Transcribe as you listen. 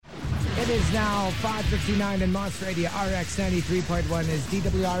It is now 5:59 and Monster Radio RX 93.1 is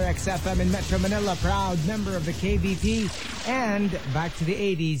DWRX FM in Metro Manila, proud member of the KBP. And back to the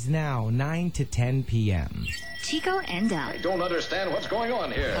 80s now, 9 to 10 p.m. Chico and Del. I don't understand what's going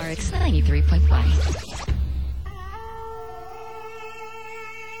on here. RX 93.1.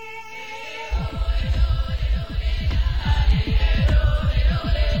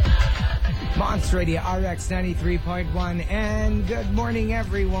 Monster Radio RX 93.1 and good morning,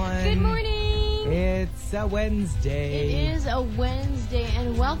 everyone. Good morning. It's a Wednesday. It is a Wednesday,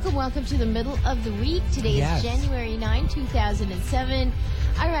 and welcome to the middle of the week. Today is January 9, 2007.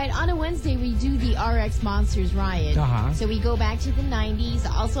 All right, on a Wednesday, we do the RX Monsters Riot. So we go back to the 90s,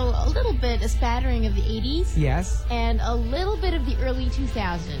 also a little bit, a spattering of the 80s. Yes. And a little bit of the early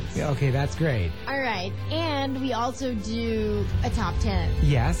 2000s. Okay, that's great. All right, and we also do a top 10.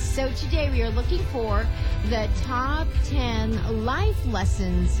 Yes. So today we are looking for the top 10 life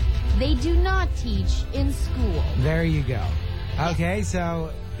lessons they do not teach in school. There you go. Okay,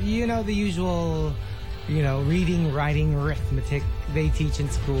 so you know the usual, reading, writing, arithmetic they teach in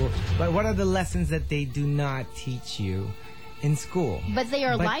school. But what are the lessons that they do not teach you in school? But they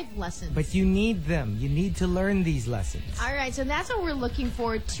are life lessons. But you need them. You need to learn these lessons. All right, so that's what we're looking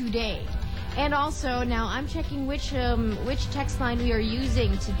for today. And also, now I'm checking which text line we are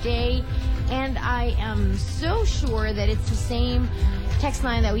using today, and I am so sure that it's the same text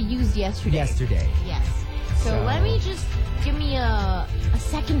line that we used yesterday. Yes. So let me just give me a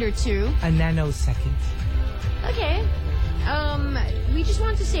second or two. A nanosecond. Okay. We just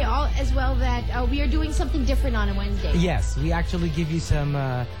want to say as well that we are doing something different on a Wednesday. Yes, we actually give you some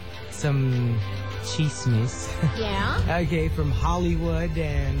chismes. Yeah. Okay, from Hollywood,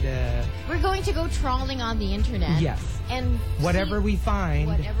 and we're going to go trawling on the internet. Yes. And whatever we find,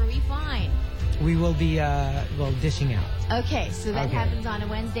 we will be dishing out. Okay, so that happens on a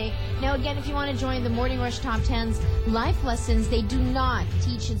Wednesday. Now again, if you want to join the Morning Rush Top 10's life lessons they do not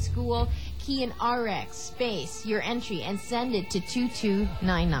teach in school, key in RX space your entry and send it to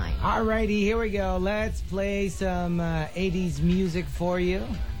 2299. Alrighty, here we go. Let's play some 80s music for you.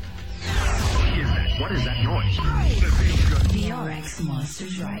 What is that noise? The RX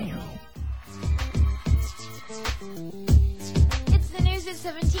Monsters Riot. It's the news at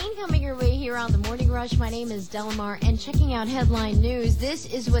 17 coming your way here on the Morning Rush. My name is Delamar, and checking out headline news, this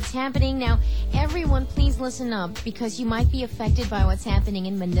is what's happening. Now, everyone, please listen up because you might be affected by what's happening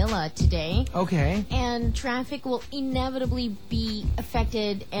in Manila today. Okay. And traffic will inevitably be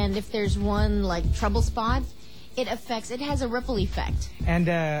affected, and if there's one, trouble spot, it has a ripple effect. And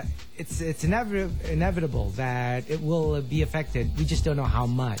it's inevitable that it will be affected. We just don't know how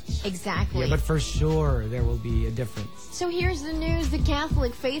much. Exactly. Yeah, but for sure there will be a difference. So here's the news. The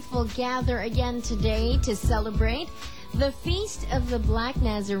Catholic faithful gather again today to celebrate the Feast of the Black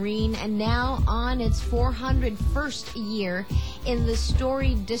Nazarene, and now on its 401st year in the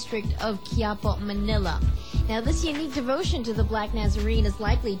storied district of Quiapo, Manila. Now, this unique devotion to the Black Nazarene is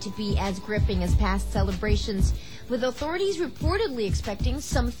likely to be as gripping as past celebrations, with authorities reportedly expecting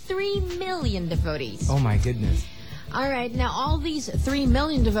some 3 million devotees. Oh, my goodness. All right, now all these 3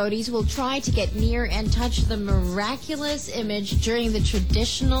 million devotees will try to get near and touch the miraculous image during the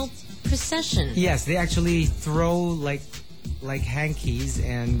traditional procession. Yes, they actually throw like hankies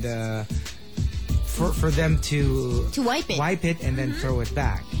and for them to wipe it and then throw it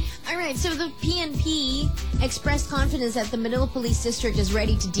back. All right, so the PNP expressed confidence that the Manila Police District is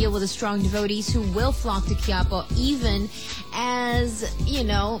ready to deal with the strong devotees who will flock to Quiapo, even as,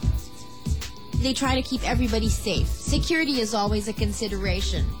 they try to keep everybody safe. Security is always a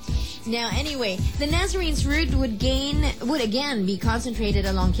consideration. Now, anyway, the Nazarene's route would again be concentrated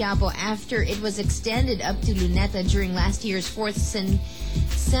along Quiapo after it was extended up to Luneta during last year's 4th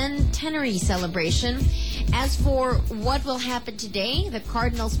centenary celebration. As for what will happen today, the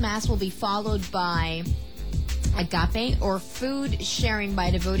Cardinals' Mass will be followed by agape, or food sharing by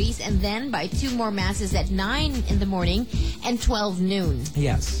devotees, and then by 2 more masses at 9 in the morning and 12 noon.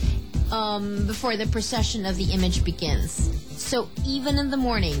 Yes. Before the procession of the image begins. So even in the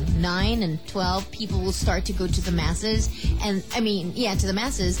morning, 9 and 12, people will start to go to the masses, and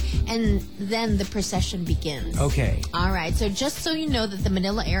then the procession begins. Okay. All right, so just so you know that the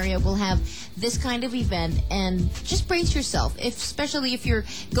Manila area will have this kind of event, and just brace yourself, especially if you're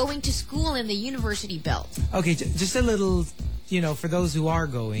going to school in the university belt. Okay, just a little, for those who are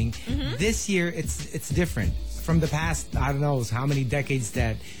going, this year it's different. From the past, I don't know how many decades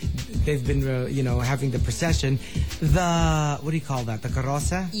that they've been, having the procession. The, what do you call that? The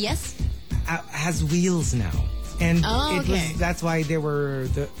carroza? Yes. Has wheels now. And that's why there were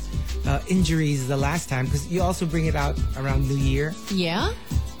the injuries the last time, because you also bring it out around New Year. Yeah.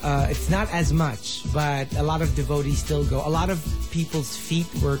 it's not as much, but a lot of devotees still go. A lot of people's feet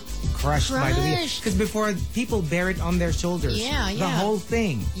were crushed by the wheel. Because before, people bear it on their shoulders. The whole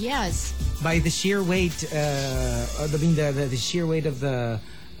thing. Yes. By the sheer weight, the sheer weight of the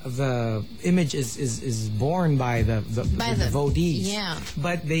image is borne by the devotees. Yeah.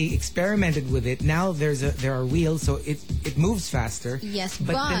 But they experimented with it. Now there are wheels, so it moves faster. Yes,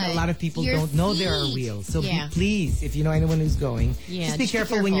 but then a lot of people don't know there are wheels. So please, if you know anyone who's going, just be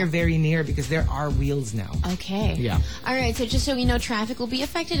careful when you're very near, because there are wheels now. Okay. Yeah. All right. So just so we know, traffic will be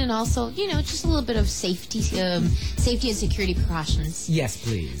affected, and also, just a little bit of safety and security precautions. Yes,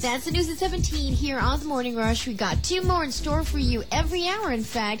 please. That's the news at 17 here on the Morning Rush. We got 2 more in store for you every hour. In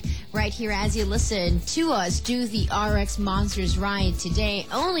fact, right here as you listen to us do the RX Monsters Ride today,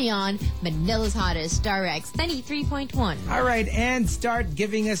 only on Manila's hottest, RX 93.1. All right, and start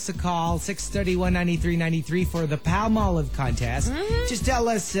giving us a call, 631-9393 for the Palmolive contest. Just tell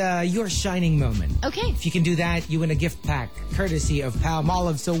us your shining moment. Okay. If you can do that, you win a gift pack courtesy of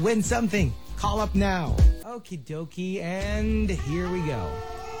Palmolive, so win something. Call up now. Okie dokie, and here we go.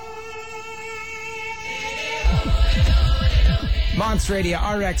 Monster Radio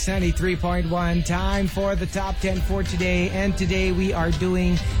RX 93.1. Time for the top 10 for today. And today we are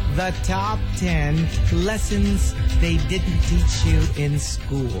doing the top 10 lessons they didn't teach you in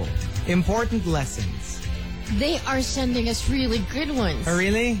school. Important lessons. They are sending us really good ones. Oh,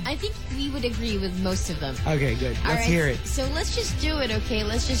 really? I think we would agree with most of them. Okay, good. Let's hear it. So let's just do it, okay?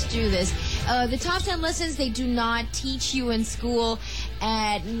 Let's just do this. The top 10 lessons they do not teach you in school.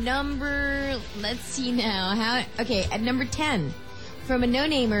 At number, let's see now. At number 10, from a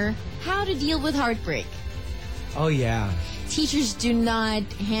no-namer, how to deal with heartbreak. Oh, yeah. Teachers do not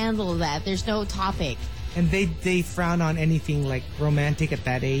handle that. There's no topic. And they frown on anything like romantic at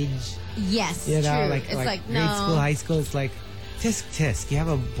that age. Yes, true. It's like no. grade school, high school, it's like, tisk. You have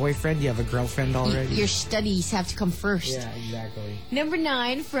a boyfriend, you have a girlfriend already. Your studies have to come first. Yeah, exactly. Number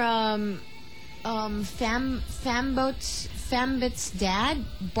 9, from Fambut's dad,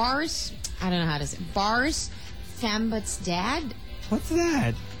 Bars. I don't know how to say it. Bars, Fambut's dad. What's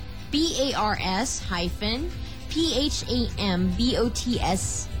that? BARS hyphen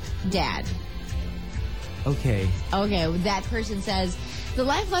PHAMBOTS dad. Okay. That person says, the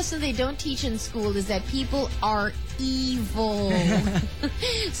life lesson they don't teach in school is that people are evil.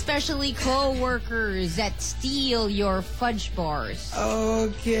 Especially co-workers that steal your fudge bars.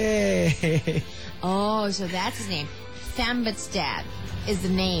 Okay. Oh, so that's his name. Fambut's dad is the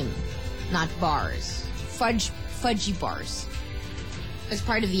name, not bars. Fudgy bars. As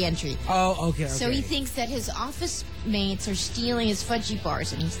part of the entry. Oh, okay. So he thinks that his office mates are stealing his fudgy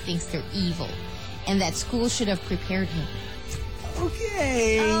bars, and he thinks they're evil. And that school should have prepared him.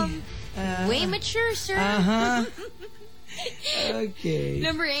 Okay. Way mature, sir. Uh-huh. Okay.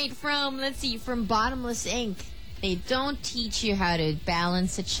 Number 8, from Bottomless Ink. They don't teach you how to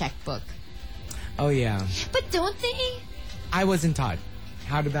balance a checkbook. Oh, yeah. But don't they? I wasn't taught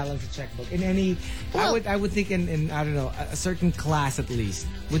how to balance a checkbook. In any... I would think in I don't know, a certain class at least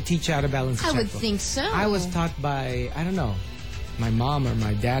would teach you how to balance a checkbook. I would think so. I was taught by, I don't know, my mom or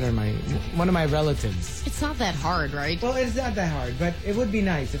my dad or one of my relatives. It's not that hard, right? Well, it's not that hard, but it would be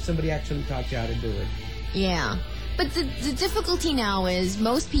nice if somebody actually taught you how to do it. Yeah. But the difficulty now is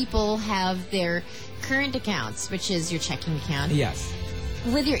most people have their current accounts, which is your checking account. Yes.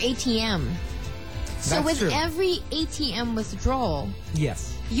 With your ATM. So That's with true. every ATM withdrawal,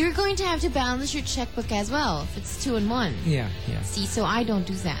 yes, you're going to have to balance your checkbook as well if it's 2 in 1. Yeah. See, so I don't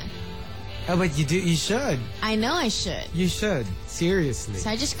do that. Oh, but you do. You should. I know I should. You should. Seriously.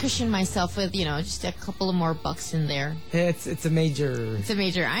 So I just cushion myself with, just a couple of more bucks in there. It's a major. It's a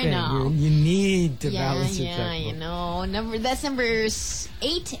major. I thing. know. You need to balance your checkbook. Yeah, you know. That's number 8.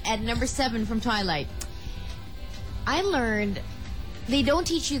 At number 7 from Twilight. I learned. They don't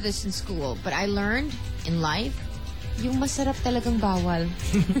teach you this in school, but I learned in life, yung masarap talagang bawal.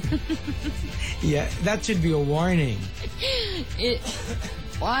 Yeah, that should be a warning.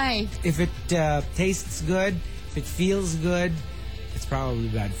 Why? If it tastes good, if it feels good, it's probably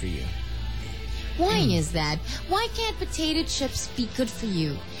bad for you. Why is that? Why can't potato chips be good for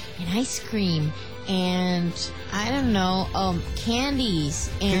you? And ice cream and, I don't know,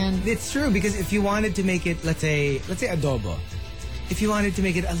 candies and... It's true, because if you wanted to make it, let's say adobo. If you wanted to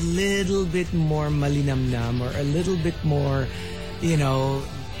make it a little bit more malinamnam or a little bit more, Yummy.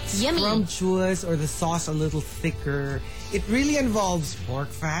 scrumptious, or the sauce a little thicker, it really involves pork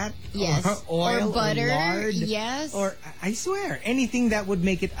fat, yes, or oil, or butter, or lard, yes, or I swear anything that would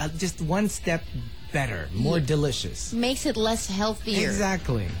make it just one step better, more delicious, makes it less healthier.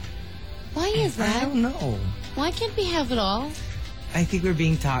 Exactly. Why is that? I don't know. Why can't we have it all? I think we're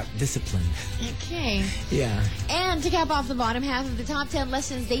being taught discipline. Okay. Yeah. And to cap off the bottom half of the top 10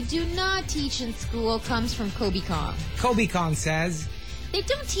 lessons they do not teach in school comes from Kobe Kong. Kobe Kong says, They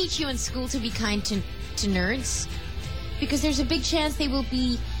don't teach you in school to be kind to nerds because there's a big chance they will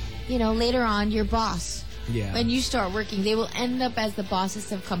be, later on your boss. Yeah. When you start working, they will end up as the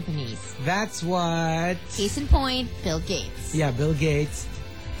bosses of companies. That's what... Case in point, Bill Gates. Yeah, Bill Gates.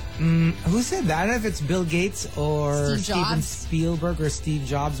 Who said that? I don't know if it's Bill Gates or Steve Steven Jobs. Spielberg or Steve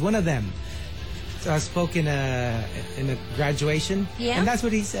Jobs. One of them spoke in a graduation. Yeah. And that's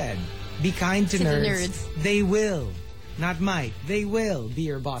what he said. Be kind to the nerds. nerds. They will. Not might. They will be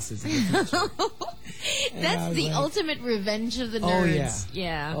your bosses in the future. That's the ultimate revenge of the nerds. Oh, yeah.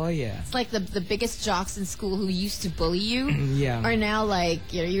 Yeah. Oh, yeah. It's like the biggest jocks in school who used to bully you Yeah. are now like,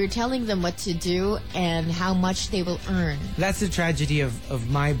 you're telling them what to do and how much they will earn. That's the tragedy of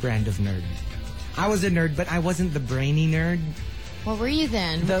my brand of nerd. I was a nerd, but I wasn't the brainy nerd. What were you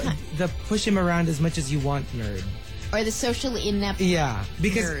then? The push him around as much as you want nerd. Or the socially inept Yeah,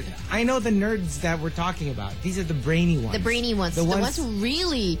 because nerd. I know the nerds that we're talking about. These are the brainy ones. The brainy ones. The ones who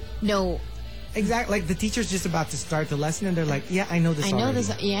really know. Exactly. Like the teacher's just about to start the lesson and they're like, yeah, I know this I know already.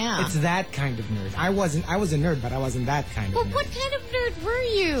 this, yeah. It's that kind of nerd. I was a nerd, but I wasn't that kind Well, of nerd. what kind of nerd were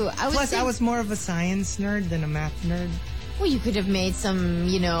you? I was more of a science nerd than a math nerd. Well, you could have made some,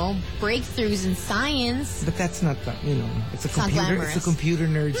 breakthroughs in science. But that's not the, it's a It's not computer. glamorous. It's the computer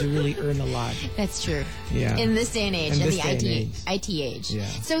nerds who really earn a lot. That's true. Yeah. In this day and age, In in this the day and IT age. Yeah.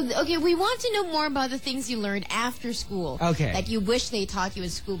 So, okay, we want to know more about the things you learned after school. Okay. That you wish they taught you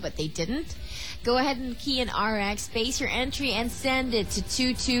in school, but they didn't. Go ahead and key in RX, space your entry, and send it to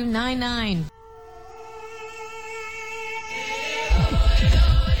 2299.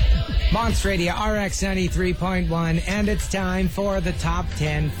 Monster Radio RX 93.1, and it's time for the top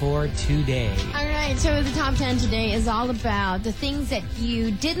 10 for today. All right, so the top 10 today is all about the things that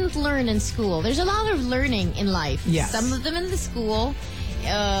you didn't learn in school. There's a lot of learning in life. Yes. Some of them in the school,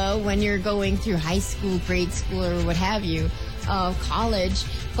 when you're going through high school, grade school, or what have you, college.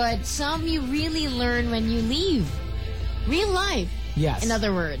 But some you really learn when you leave. Real life. Yes. In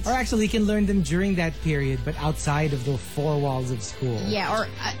other words. Or actually, you can learn them during that period, but outside of the four walls of school. Yeah, or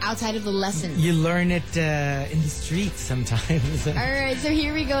outside of the lessons. You learn it in the streets sometimes. All right, so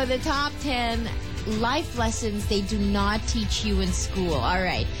here we go. The top 10 life lessons they do not teach you in school. All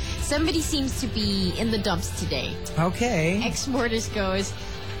right. Somebody seems to be in the dumps today. Okay. Ex Mortis goes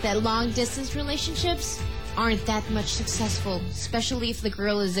that long-distance relationships aren't that much successful, especially if the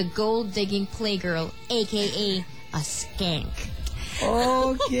girl is a gold-digging playgirl, a.k.a. a skank.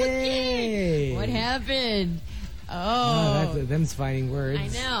 Okay. What happened? Oh. Them's fighting words. I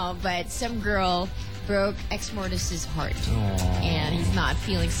know, but some girl broke Ex Mortis's heart. Aww. And he's not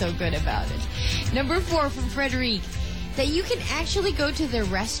feeling so good about it. Number 4 from Frederic, that you can actually go to the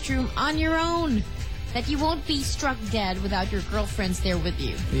restroom on your own. That you won't be struck dead without your girlfriends there with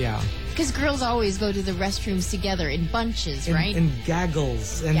you. Yeah. Because girls always go to the restrooms together in bunches, right? And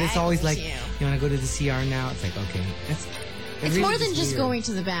gaggles. And it's always like, yeah. you want to go to the CR now? It's like, okay. It's really more than just weird. going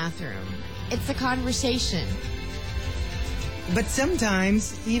to the bathroom. It's a conversation. But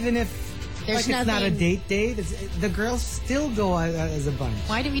sometimes, even if There's it's not a nothing- date, the girls still go as a bunch.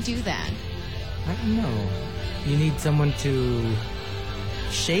 Why do we do that? I don't know. You need someone to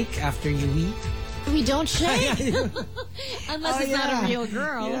shake after you eat? We don't shake. Oh, Unless it's not a real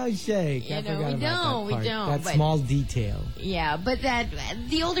girl. You don't shake. You I know, forgot we about don't, that we part. don't, That but- small detail. Yeah, but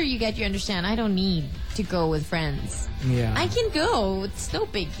the older you get, you understand, I don't need to go with friends. Yeah. I can go. It's no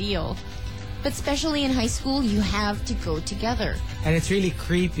big deal. But especially in high school, you have to go together. And it's really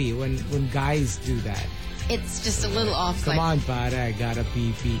creepy when guys do that. It's just a little off. Come on, pare, I gotta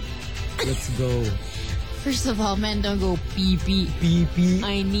pee-pee. Let's go. First of all, men don't go pee-pee. Pee-pee.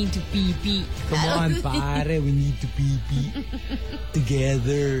 I need to pee-pee. Come on, pare, we need to pee-pee.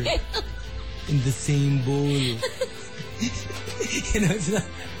 Together. In the same bowl. It's not...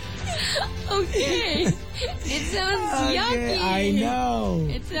 Okay. It sounds yucky. I know.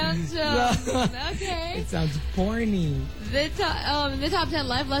 It sounds okay. It sounds porny. The top 10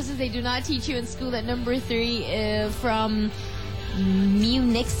 life lessons they do not teach you in school. At number 3 from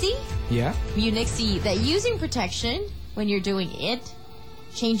Munixie. Yeah. Munixie, that using protection when you're doing it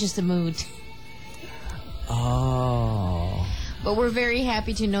changes the mood. Oh. But we're very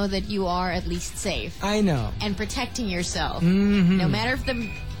happy to know that you are at least safe I know. and protecting yourself. Mm-hmm. No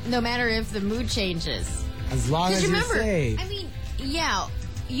matter if the mood changes. As long as Because you're remember, safe. I mean, yeah,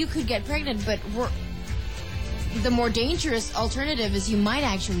 you could get pregnant, but the more dangerous alternative is you might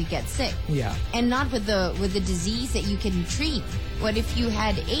actually get sick. Yeah. And not with the disease that you can treat. What if you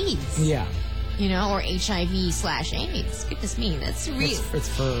had AIDS? Yeah. you know, or HIV/AIDS. Goodness me, that's real. It's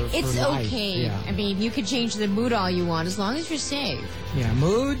for It's life. okay. Yeah. I mean, you can change the mood all you want as long as you're safe. Yeah,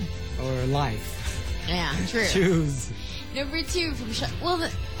 mood or life. Yeah, true. Choose. Number 2 from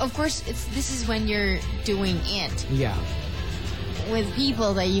of course, this is when you're doing it Yeah. with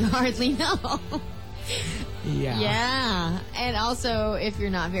people that you hardly know. Yeah. Yeah, and also if you're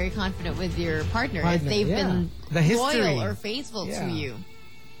not very confident with your partner, if they've been The history. loyal or faithful to you.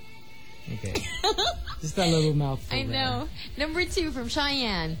 Okay. Just a little mouthful. I know. Number 2 from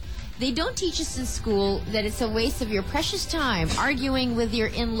Cheyenne. They don't teach us in school that it's a waste of your precious time arguing with your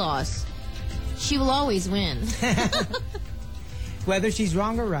in-laws. She will always win. Whether she's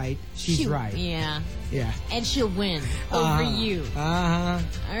wrong or right, she's right. Yeah. Yeah. And she'll win over you. Uh-huh.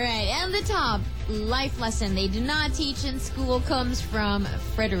 All right. And the top life lesson they do not teach in school comes from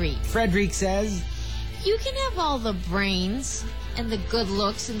Frederic. Frederic says, You can have all the brains and the good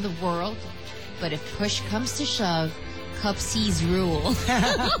looks in the world, but if push comes to shove, Cup C's rule.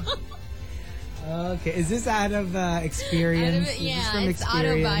 okay, is this out of experience? Is this yeah, from it's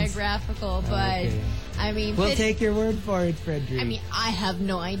experience? autobiographical, but Okay. I mean... We'll take your word for it, Frederic. I mean, I have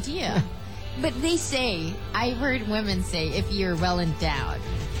no idea. But they say, I've heard women say, if you're well endowed,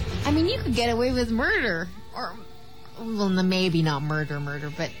 I mean, you could get away with murder. Or, well, maybe not murder,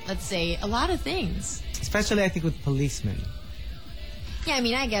 but let's say a lot of things. Especially, I think, with policemen. Yeah, I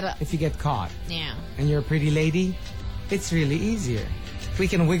mean, I get If you get caught Yeah. and you're a pretty lady, it's really easier. We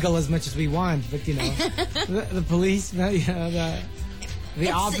can wiggle as much as we want, but, you know, the police, you know,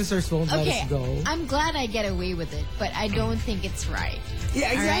 the officers won't let us go. I'm glad I get away with it, but I don't think it's right.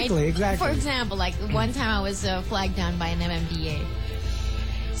 Yeah, exactly, All right? exactly. For example, like one time I was flagged down by an MMDA.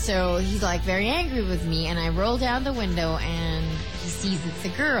 So he's like very angry with me, and I roll down the window, and he sees it's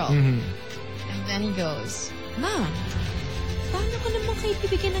a girl. Mm-hmm. And then he goes, Ma'am, paano ko naman kayo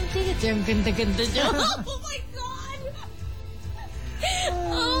bibigyan ng ticket? Yung ganda-ganda niya. Oh my God!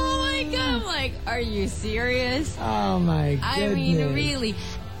 Oh my God! I'm like, are you serious? Oh, my goodness. I mean, really.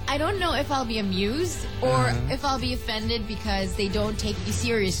 I don't know if I'll be amused or if I'll be offended because they don't take you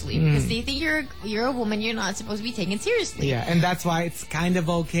seriously. Because they think you're a woman, you're not supposed to be taken seriously. Yeah, and that's why it's kind of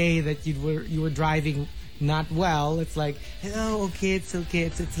okay that you were driving not well. It's like, oh, okay, it's a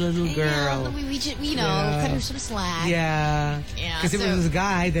little girl. Yeah, we just, cut her some slack. Yeah. Yeah, Because if it was a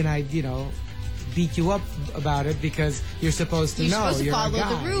guy, then I'd, beat you up about it because you're supposed to You're know. supposed to You're follow a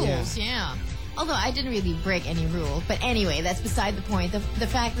guy. the rules, yeah. Although I didn't really break any rule. But anyway, that's beside the point. The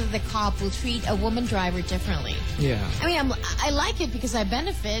fact that the cop will treat a woman driver differently. Yeah. I mean, I like it because I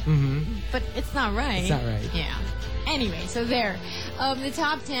benefit, but it's not right. It's not right. Yeah. Anyway, so there. The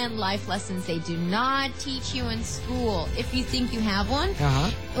top 10 life lessons they do not teach you in school. If you think you have one,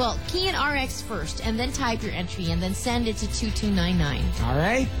 well, key in RX first, and then type your entry, and then send it to 2299. All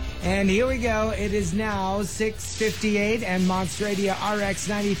right. And here we go. It is now 6:58, and Monster Radio RX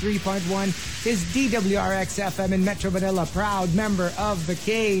 93.1 is DWRX FM in Metro Manila, proud member of the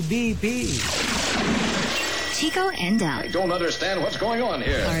KBP. Chico and Del. I don't understand what's going on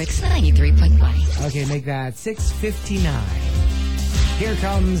here. RX 93.1. Okay, make that 6:59. Here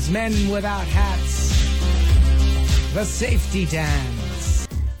comes Men Without Hats, the safety dance.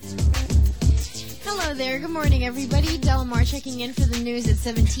 Hello there. Good morning, everybody. Delamar checking in for the news at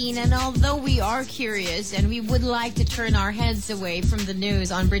 17. And although we are curious and we would like to turn our heads away from the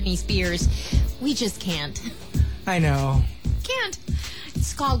news on Britney Spears, we just can't. I know. Can't.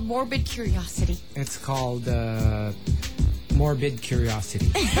 It's called morbid curiosity. It's called morbid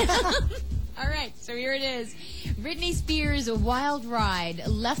curiosity. All right, so here it is. Britney Spears' wild ride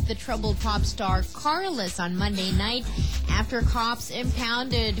left the troubled pop star carless on Monday night after cops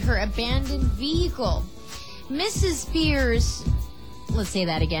impounded her abandoned vehicle. Mrs. Spears... Let's say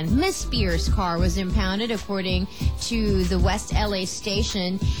that again. Miss Spears' car was impounded, according to the West LA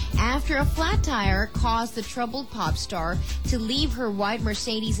station, after a flat tire caused the troubled pop star to leave her white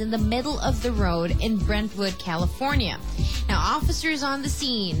Mercedes in the middle of the road in Brentwood, California. Now, officers on the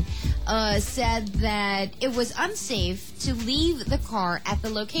scene said that it was unsafe to leave the car at the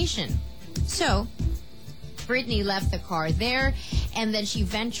location. So, Britney left the car there, and then she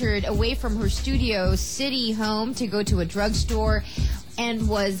ventured away from her Studio City home to go to a drugstore and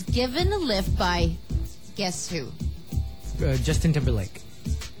was given a lift by, guess who? Justin Timberlake.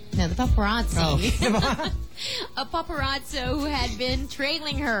 No, the paparazzi. Oh, come on. A paparazzo who had been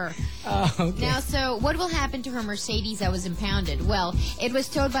trailing her. Oh, okay. Now, so what will happen to her Mercedes that was impounded? Well, it was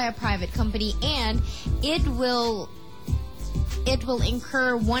towed by a private company, and it will it will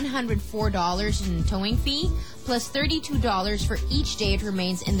incur $104 in towing fee, plus $32 for each day it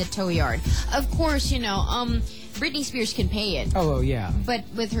remains in the tow yard. Of course, Britney Spears can pay it. Oh, yeah. But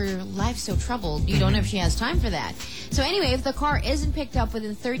with her life so troubled, you don't know if she has time for that. So anyway, if the car isn't picked up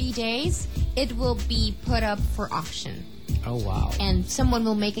within 30 days, it will be put up for auction. Oh, wow. And someone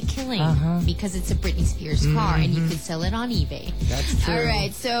will make a killing because it's a Britney Spears car and you could sell it on eBay. That's true. All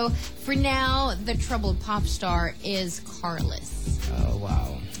right, so for now, the troubled pop star is carless. Oh,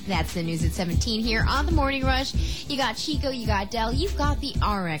 wow. That's the news at 17 here on The Morning Rush. You got Chico, you got Del, you've got the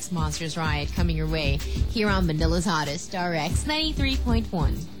RX Monsters Riot coming your way here on Manila's Hottest, RX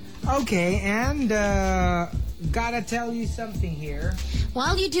 93.1. Okay, and gotta tell you something here.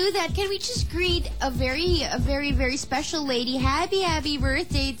 While you do that, can we just greet a very, very special lady? Happy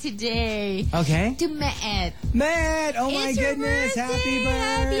birthday today. Okay. To Matt. Matt, oh my It's your goodness, birthday.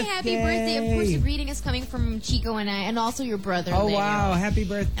 Happy birthday. Of course, the greeting is coming from Chico and I, and also your brother. Oh, Leo. wow, happy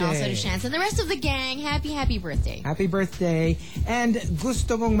birthday. And also to Chance. And the rest of the gang, happy birthday. Happy birthday. And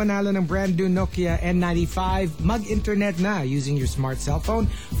gusto mong manalo ng brand new Nokia N95, mag-internet na using your smart cell phone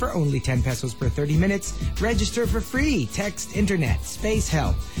for only 10 pesos per 30 minutes. Register for free. Text internet space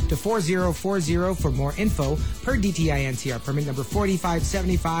help to 4040 for more info per DTI NCR permit number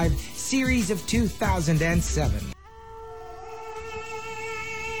 4575 series of 2007.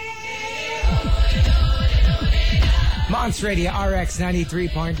 Monster Radio RX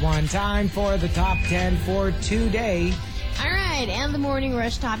 93.1. Time for the top 10 for today. All right, and the Morning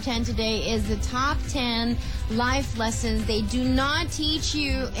Rush Top 10 today is the top 10 life lessons they do not teach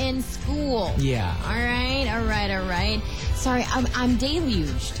you in school. Yeah. All right. Sorry, I'm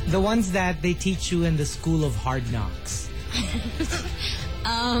deluged. The ones that they teach you in the School of Hard Knocks.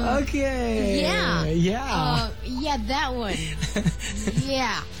 Okay. Yeah. Yeah, that one.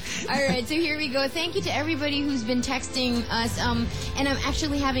 Yeah. All right, so here we go. Thank you to everybody who's been texting us. And I'm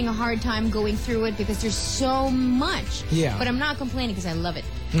actually having a hard time going through it because there's so much. Yeah. But I'm not complaining because I love it.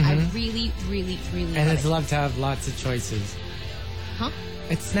 I really And love it's it. love to have lots of choices. Huh?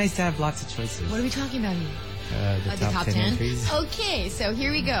 It's nice to have lots of choices. What are we talking about here? The top 10 entries. Okay, so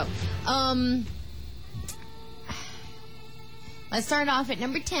here we go. Let's start off at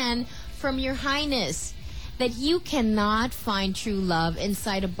number 10. From Your Highness, that you cannot find true love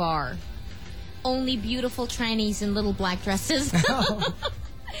inside a bar. Only beautiful trannies in little black dresses.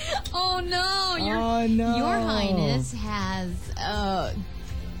 Oh no! Your Highness has.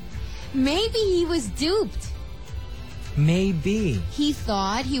 Maybe he was duped. Maybe. He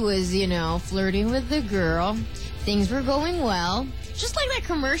thought he was, flirting with the girl. Things were going well. Just like that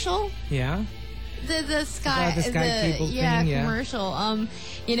commercial. Yeah. The sky, the sky people thing, yeah. Commercial.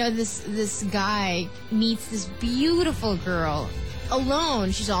 This guy meets this beautiful girl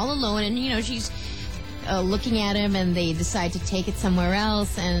alone. She's all alone, and she's looking at him, and they decide to take it somewhere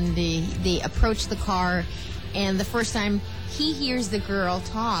else, and they approach the car, and the first time he hears the girl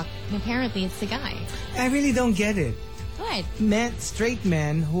talk, apparently it's the guy. I really don't get it. What? Straight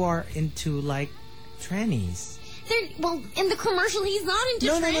men who are into trannies. Well, in the commercial, he's not into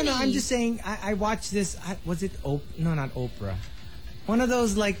trannies. No. I'm just saying, I watched this. Was it No, not Oprah. One of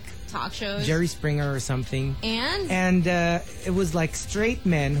those, talk shows. Jerry Springer or something. And it was straight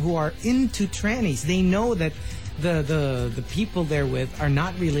men who are into trannies. They know that the people they're with are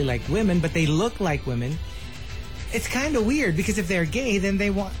not really like women, but they look like women. It's kind of weird because if they're gay, then they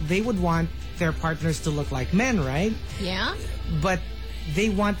would want their partners to look like men, right? Yeah. But they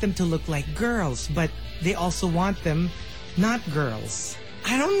want them to look like girls, but they also want them not girls.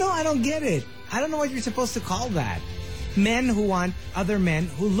 I don't know. I don't get it. I don't know what you're supposed to call that. Men who want other men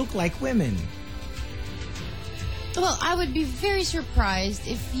who look like women. Well, I would be very surprised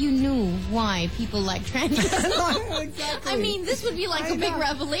if you knew why people like trannies. Exactly. I mean, this would be a big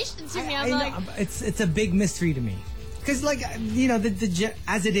revelation to me. It's a big mystery to me. Because,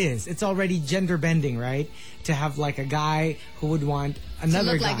 as it is, it's already gender bending, right? To have, a guy who would want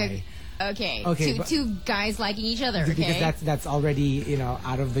another guy. Okay, two guys liking each other, okay? Because that's already,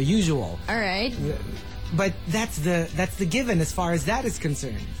 out of the usual. All right. But that's the given as far as that is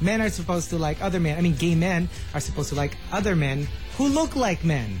concerned. Men are supposed to like other men. I mean, gay men are supposed to like other men who look like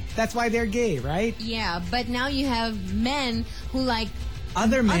men. That's why they're gay, right? Yeah, but now you have men who like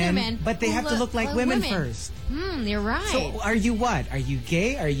other men but they have to look like women first. You're right. So are you what? Are you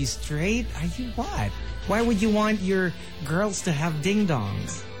gay? Are you straight? Are you what? Why would you want your girls to have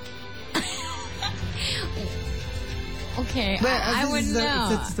ding-dongs? Okay, I wouldn't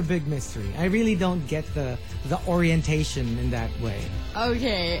know. It's a big mystery. I really don't get the orientation in that way.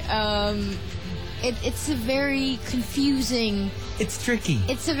 Okay, it's a very confusing. It's tricky.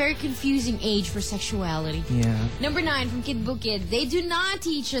 It's a very confusing age for sexuality. Yeah. Number 9 from Kid Bukid. They do not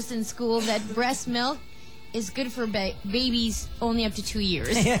teach us in school that breast milk is good for babies only up to 2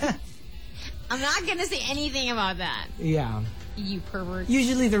 years. Yeah. I'm not gonna say anything about that. Yeah. You pervert.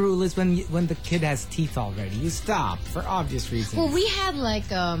 Usually the rule is when the kid has teeth already, you stop for obvious reasons. Well, we had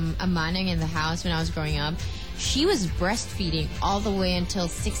like a manang in the house when I was growing up. She was breastfeeding all the way until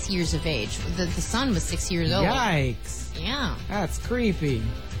 6 years of age. The son was 6 years old. Yikes. Yeah. That's creepy.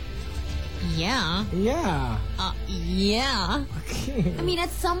 Yeah. Yeah. Yeah. Okay. I mean,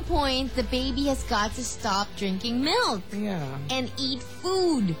 at some point, the baby has got to stop drinking milk. Yeah. And eat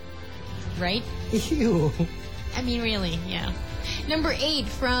food. Right? Ew. I mean, really, yeah. Number 8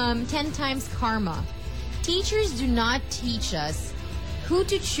 from 10 Times Karma. Teachers do not teach us who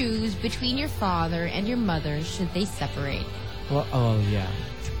to choose between your father and your mother should they separate. Well, oh, yeah.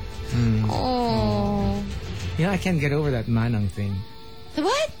 Oh. You know, I can't get over that manang thing. The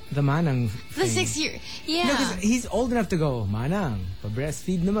what? The manang The thing. 6 year. Yeah. No, because he's old enough to go, manang,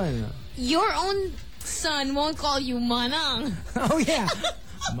 pa-breastfeed naman. Your own son won't call you manang. Oh, yeah.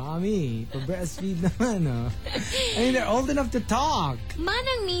 Mommy, pa-breastfeed naman. I mean, they're old enough to talk.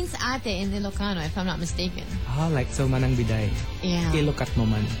 Manang means ate in Ilocano, if I'm not mistaken. Oh, like, so manang biday. Yeah. Ilokat mo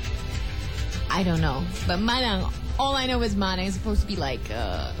man. I don't know. But manang, all I know is manang is supposed to be like,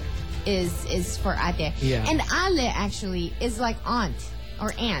 is for ate. Yeah. And ale actually is like aunt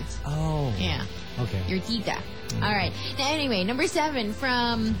or aunt. Oh. Yeah. Okay. Your tita. All right. Now, anyway, number 7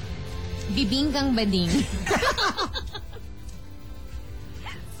 from Bibingkang Bading.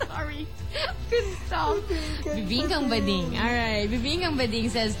 Sorry. Couldn't stop. Bibingkang Bading. All right. Bibingkang Bading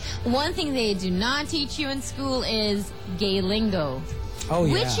says, one thing they do not teach you in school is gay lingo. Oh,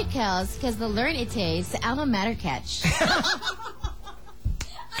 yeah. Which because the learn it takes the alma mater catch. I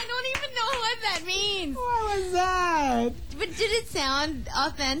don't even know what that means. What was that? But did it sound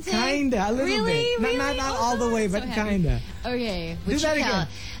authentic? Kinda, a little really? bit. Really? Not all the way, but kinda. Okay. Do that again.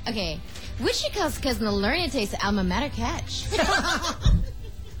 Okay. Which because the learn it takes the alma mater catch.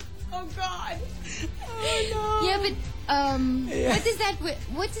 Oh, God. Oh, no. Yeah, but Yeah.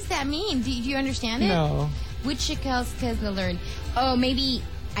 what does that mean? Do you understand it? No. Which because the learn. Oh, maybe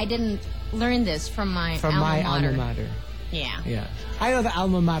I didn't learn this from my alma mater. Yeah. Yeah. I know the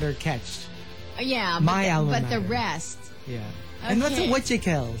alma mater catch. Yeah. My alma but mater. the rest. Yeah. And what's a Okay.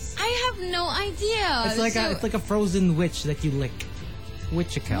 witchicals? I have no idea. It's like So- it's like a frozen witch that you lick.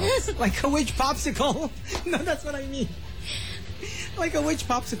 Witchicals. Like a witch popsicle. No, that's what I mean. Like a witch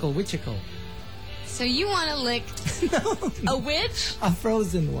popsicle, witchicle. So you want to lick a witch? A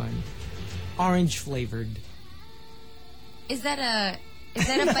frozen one. Orange flavored. Is that a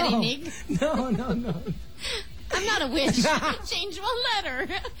parinig? No. I'm not a witch. Change one letter.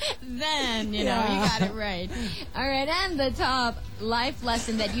 Then, you got it right. All right, and the top life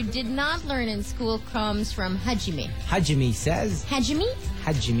lesson that you did not learn in school comes from Hajime. Hajime says. Hajime?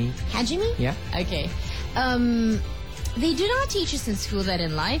 Hajime. Yeah. Okay. They do not teach us in school that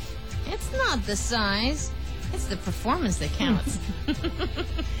in life, it's not the size, it's the performance that counts.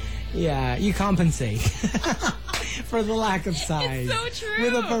 Yeah, you compensate for the lack of size. It's so true.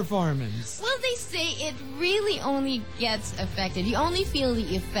 With a performance. Well, they say it really only gets affected. You only feel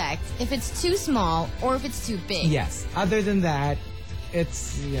the effect if it's too small or if it's too big. Yes. Other than that,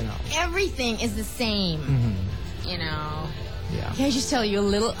 it's, Everything is the same. Mm-hmm. Yeah. Can I just tell you a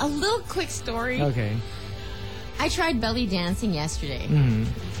little quick story? Okay. I tried belly dancing yesterday.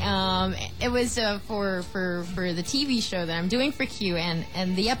 Mm-hmm. It was for the TV show that I'm doing for Q,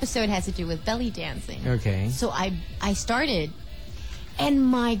 and the episode has to do with belly dancing. Okay. So I started, and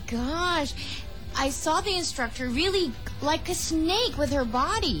my gosh, I saw the instructor really like a snake with her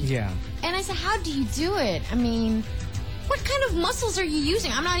body. Yeah. And I said, how do you do it? I mean, what kind of muscles are you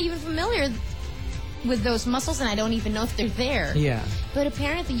using? I'm not even familiar with those muscles, and I don't even know if they're there. Yeah. But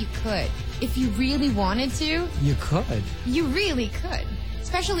apparently you could. If you really wanted to, You could. you really could.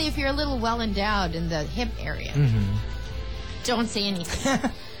 Especially if you're a little well endowed in the hip area. Mm-hmm. Don't say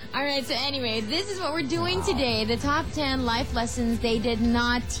anything. All right, so anyway, this is what we're doing today. The top 10 life lessons they did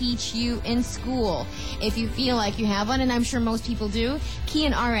not teach you in school. If you feel like you have one, and I'm sure most people do, key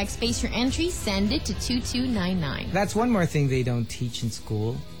in RX, space your entry, send it to 2299. That's one more thing they don't teach in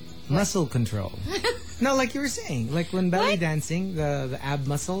school. Muscle control. No, like you were saying, like when belly dancing, the ab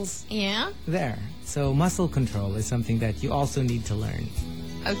muscles, Yeah? there. So muscle control is something that you also need to learn.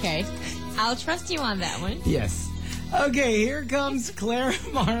 Okay. I'll trust you on that one. Yes. Okay, here comes Claire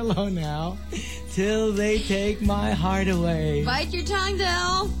Marlowe now. Till they take my heart away. Bite your tongue,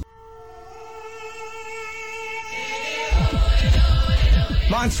 Del.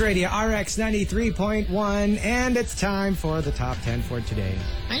 Monster Radio RX 93.1, and it's time for the top 10 for today.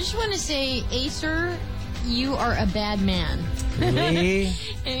 I just want to say, Acer, you are a bad man. Really?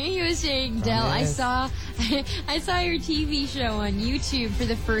 And he was saying, Del, I saw your TV show on YouTube for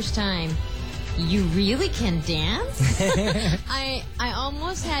the first time. You really can dance? I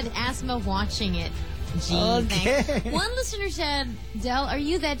almost had asthma watching it. Gee, Okay. thanks. One listener said, Del, are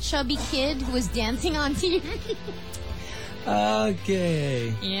you that chubby kid who was dancing on TV?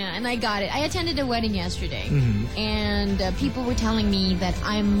 Okay. Yeah, and I got it. I attended a wedding yesterday, and people were telling me that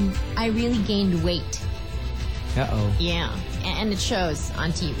I really gained weight. Uh-oh. Yeah, and it shows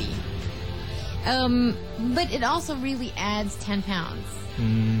on TV. But it also really adds 10 pounds.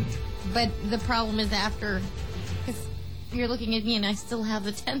 But the problem is after, because you're looking at me and I still have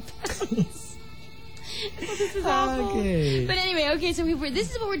the 10 pounds. This is awful. Okay. But anyway, okay, so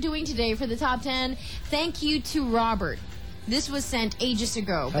this is what we're doing today for the top 10. Thank you to Robert. This was sent ages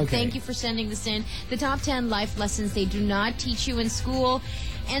ago, but thank you for sending this in. The top 10 life lessons they do not teach you in school.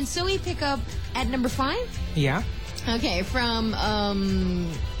 And so we pick up at number 5. Yeah? Okay, from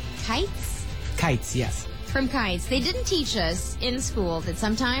Kites? Kites, yes. From Kites. They didn't teach us in school that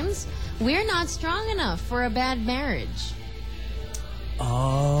sometimes we're not strong enough for a bad marriage.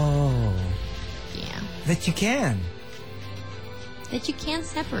 Oh. Yeah. That you can. That you can't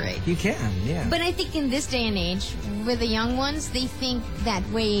separate. You can, yeah. But I think in this day and age, with the young ones, they think that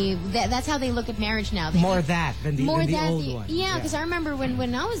way. That's how they look at marriage now. More that than the old one. Yeah, because I remember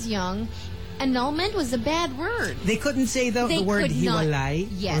when I was young, annulment was a bad word. They couldn't say the word hiwalay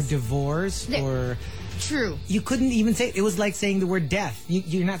or divorce or... True. You couldn't even say it. It was like saying the word death.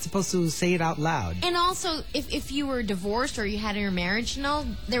 You're not supposed to say it out loud. And also, if you were divorced or you had your marriage,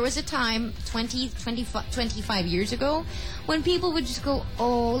 there was a time 25 years ago when people would just go,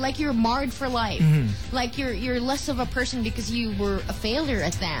 oh, like you're marred for life. Like you're less of a person because you were a failure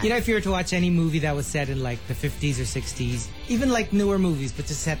at that. You know, if you were to watch any movie that was set in like the 50s or 60s, even like newer movies, but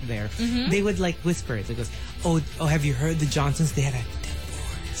just set there, they would like whisper it. It goes, oh, have you heard the Johnsons? They had a...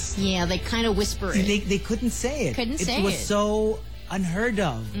 Yeah, they kind of whisper it. They couldn't say it. It was so unheard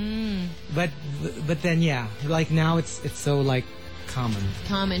of. But then, yeah, like now it's so like common.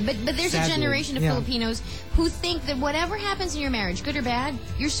 But there's Sadly, a generation of Filipinos who think that whatever happens in your marriage, good or bad,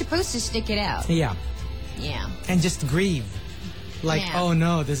 you're supposed to stick it out. Yeah. Yeah. And just grieve. Like, oh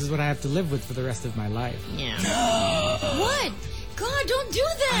no, this is what I have to live with for the rest of my life. Yeah. What? God, don't do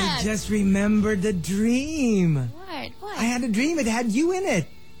that. I just remembered the dream. What? I had a dream. It had you in it.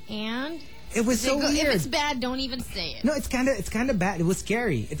 And it was so weird. If it's bad, don't even say it. No, it's kind of bad. It was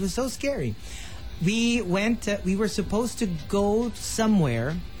scary. It was so scary. We were supposed to go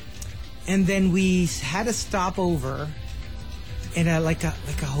somewhere, and then we had a stopover in a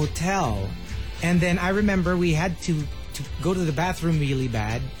hotel, and then I remember we had to go to the bathroom really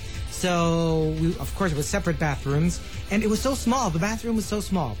bad. So of course it was separate bathrooms, and it was so small. The bathroom was so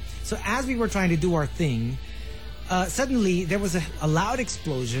small. So as we were trying to do our thing. Suddenly there was a loud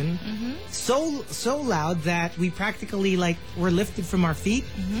explosion, so loud that we practically were lifted from our feet.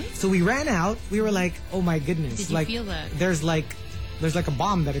 So we ran out. We were like, "Oh my goodness!" Did you feel that? There's like a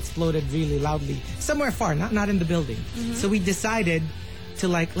bomb that exploded really loudly somewhere far, not in the building. So we decided to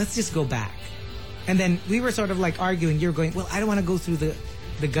let's just go back. And then we were sort of arguing. You're going, well, I don't want to go through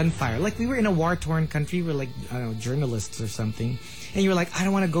the gunfire. Like we were in a war-torn country. We're I don't know, journalists or something. And you were like, I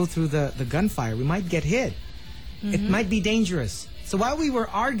don't want to go through the gunfire. We might get hit. It might be dangerous. So while we were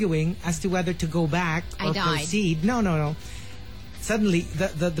arguing as to whether to go back or proceed, no. Suddenly,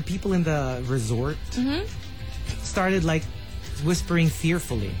 the people in the resort started whispering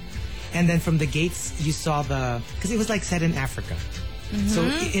fearfully, and then from the gates you saw because it was set in Africa. So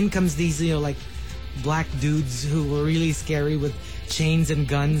in comes these black dudes who were really scary with chains and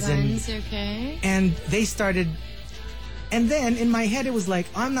guns and they started. And then in my head it was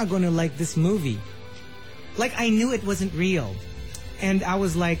I'm not going to like this movie. I knew it wasn't real. And I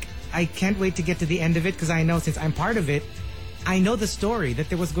was I can't wait to get to the end of it because I know since I'm part of it, I know the story that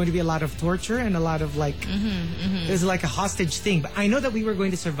there was going to be a lot of torture and a lot of it was a hostage thing. But I know that we were going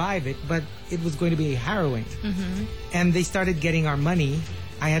to survive it, but it was going to be harrowing. And they started getting our money.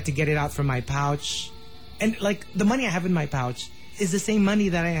 I had to get it out from my pouch. And the money I have in my pouch is the same money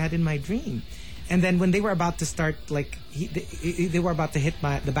that I had in my dream. And then when they were about to start, they were about to hit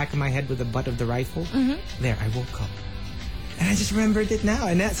the back of my head with the butt of the rifle. There, I woke up. And I just remembered it now.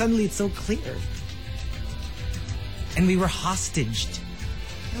 And suddenly it's so clear. And we were hostaged.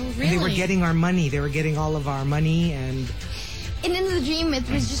 Oh, really? And they were getting our money. They were getting all of our money. And in the dream, it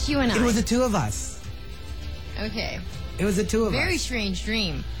was just you and I. It was the two of us. Okay. It was the two of us. Very strange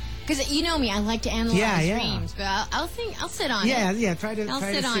dream. Because you know me, I like to analyze dreams, but I'll sit on it. Yeah. Try to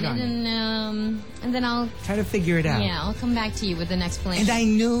sit on it, and then I'll try to figure it out. Yeah, I'll come back to you with an explanation. And I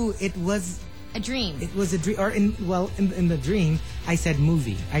knew it was a dream. It was a dream, or in the dream, I said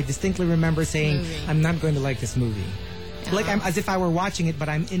movie. I distinctly remember saying, Movie. I'm not going to like this movie. Like I'm as if I were watching it, but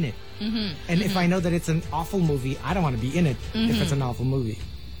I'm in it. And if I know that it's an awful movie, I don't want to be in it if it's an awful movie.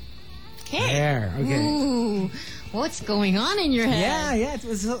 Okay. There. Okay. Ooh, what's going on in your head? Yeah. It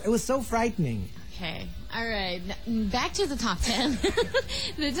was so frightening. Okay. All right. Back to the top 10.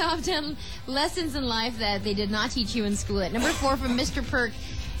 The top 10 lessons in life that they did not teach you in school. At number 4 from Mr. Perk,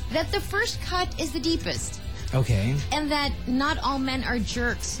 that the first cut is the deepest. Okay. And that not all men are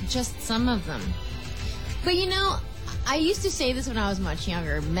jerks, just some of them. But you know, I used to say this when I was much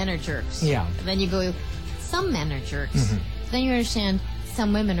younger. Men are jerks. Yeah. And then you go, some men are jerks. Then you understand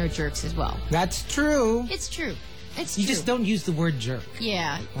some women are jerks as well. That's true. It's true. It's You true. just don't use the word jerk.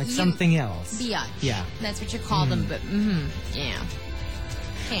 Yeah. Like something else. Biatch. Yeah. That's what you call them, but yeah.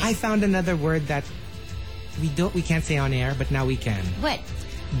 Okay. I found another word that we can't say on air, but now we can. What?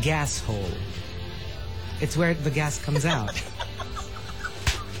 Gas hole. It's where the gas comes out.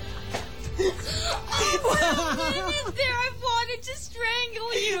 There, I wanted to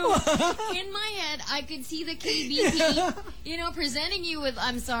strangle you. In my head, I could see the KBP, presenting you with,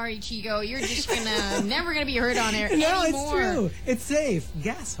 I'm sorry, Chico, you're just never gonna be heard on air No, anymore. it's true. It's safe.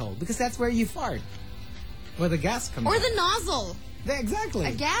 Gas hole. Because that's where you fart. Where the gas comes out. Or the nozzle. Yeah, exactly.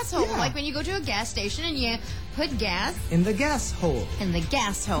 A gas hole. Yeah. Like when you go to a gas station and you put gas in the gas hole. in the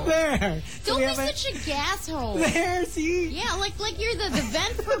gas hole. There. Don't be such a gas hole. There, see? Yeah, like you're the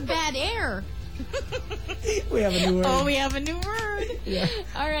vent for bad air. We have a new word. Oh, we have a new word. Yeah.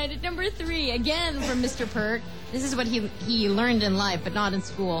 All right, at number 3, again from Mr. Perk. This is what he learned in life, but not in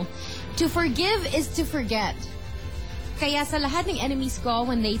school. To forgive is to forget. Kaya sa lahat ng enemies ko,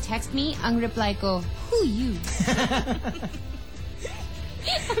 when they text me, ang reply ko, who you?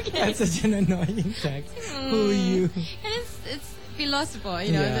 Okay. That's such an annoying text. Who you? And it's philosophical,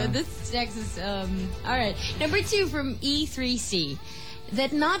 Yeah. This text is, all right. Number 2 from E3C.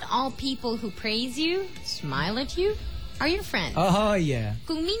 That not all people who praise you, smile at you, are your friends. Oh, yeah.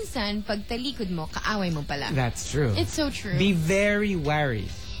 Kung minsan, pag talikod mo, kaaway mo pala. That's true. It's so true. Be very wary.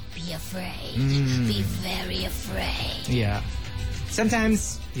 Be afraid. Be very afraid. Yeah.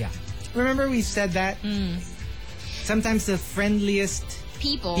 Sometimes, yeah. Remember we said that? Sometimes the friendliest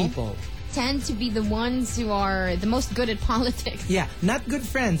People tend to be the ones who are the most good at politics. Yeah, not good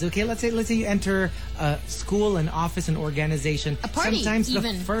friends. Okay, let's say you enter a school, an office, an organization. A party, Sometimes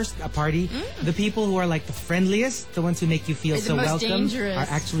even. a party. The people who are like the friendliest, the ones who make you feel Are the so most welcome, dangerous. are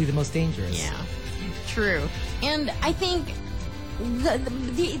actually the most dangerous. Yeah, true. And I think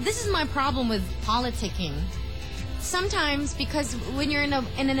this is my problem with politicking. Sometimes, because when you're in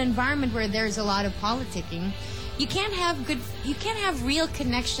an environment where there's a lot of politicking, you can't have real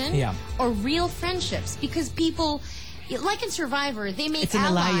connection or real friendships, because people, like in Survivor, they make It's an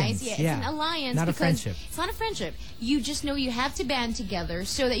allies. alliance. Yeah, Yeah. it's an alliance. Not a because friendship. It's not a friendship. You just know you have to band together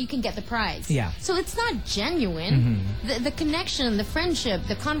so that you can get the prize. Yeah. So it's not genuine. The connection, the friendship,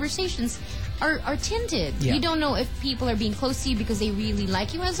 the conversations are tinted. Yeah. You don't know if people are being close to you because they really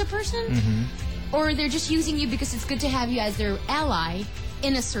like you as a person, or they're just using you because it's good to have you as their ally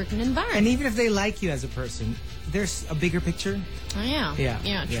in a certain environment. And even if they like you as a person, there's a bigger picture. Oh, yeah.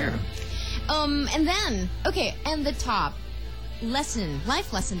 Yeah. True. And then, okay, and the top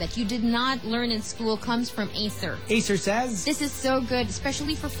life lesson that you did not learn in school comes from Acer. Acer says, This is so good,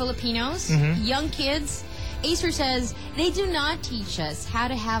 especially for Filipinos, young kids. Acer says, they do not teach us how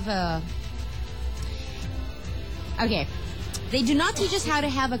to have a... Okay. They do not teach us how to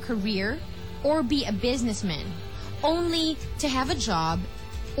have a career or be a businessman, only to have a job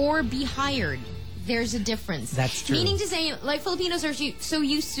or be hired. There's a difference. That's true. Meaning to say, like, Filipinos are so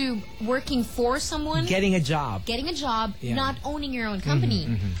used to working for someone, getting a job. Yeah. Not owning your own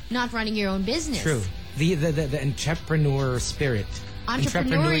company, not running your own business. True. The entrepreneur spirit.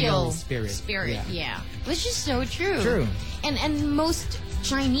 Entrepreneurial spirit. Yeah. Which is so true. True. And most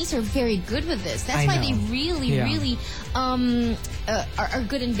Chinese are very good with this. That's I why know. they really are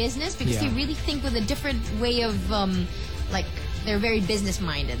good in business, because Yeah. they really think with a different way of they're very business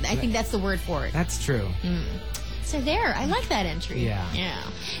minded. I think that's the word for it. That's true. So there, I like that entry. Yeah.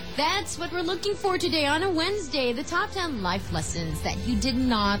 That's what we're looking for today on a Wednesday. The top 10 life lessons that you did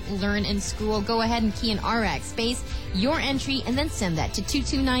not learn in school. Go ahead and key in RX space your entry and then send that to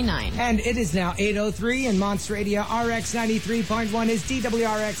 2299. And it is now 8:03 in Monster Radio. RX 93.1 is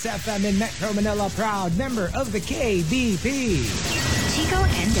DWRX FM in Metro Manila. Proud member of the KBP. Chico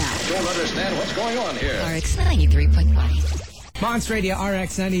and Al. Don't understand what's going on here. RX 93.1. Monster Radio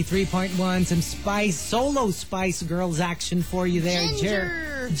RX 93.1. Some solo Spice Girls action for you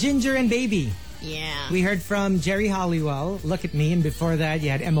there. Ginger and Baby. Yeah. We heard from Jerry Halliwell, Look at Me, and before that you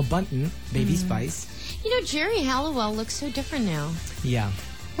had Emma Bunton, Baby Spice. You know, Jerry Halliwell looks so different now. Yeah.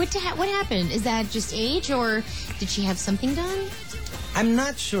 What happened? Is that just age, or did she have something done? I'm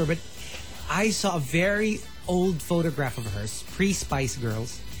not sure, but I saw a very old photograph of hers, pre-Spice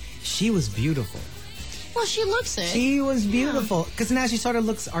Girls. She was beautiful. Well, she looks it. She was beautiful. Because now she sort of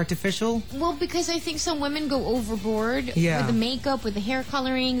looks artificial. Well, because I think some women go overboard with the makeup, with the hair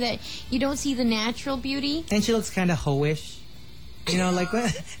coloring, that you don't see the natural beauty. And she looks kind of hoish. You know, like...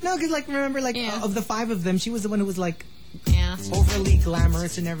 No, because, like, remember, like, of the five of them, she was the one who was, like... Yeah. Overly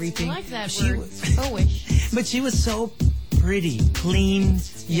glamorous and everything. I like that word. Hoish. But she was so pretty. Clean,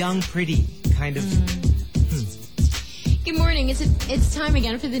 young, pretty. Kind of... Good morning. It's time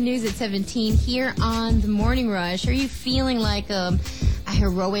again for the news at 17 here on the Morning Rush. Are you feeling like a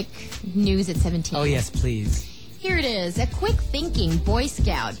heroic news at 17? Oh, yes, please. Here it is. A quick-thinking Boy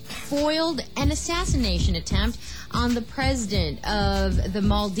Scout foiled an assassination attempt on the president of the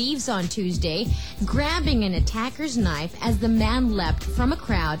Maldives on Tuesday, grabbing an attacker's knife as the man leapt from a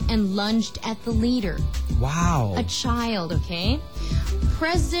crowd and lunged at the leader. Wow. A child, okay?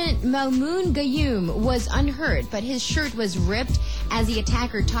 President Malmoon Gayoom was unhurt, but his shirt was ripped as the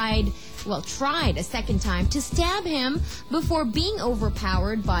attacker tried a second time to stab him before being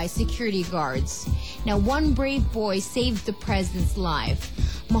overpowered by security guards. Now, one brave boy saved the president's life.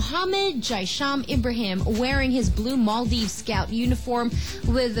 Mohammed Jaisham Ibrahim, wearing his blue Maldives Scout uniform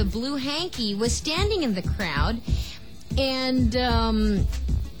with a blue hanky, was standing in the crowd. And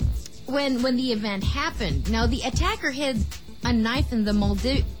when the event happened, now the attacker hid a knife in the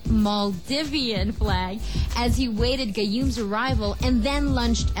Maldivian flag as he waited Gayoom's arrival and then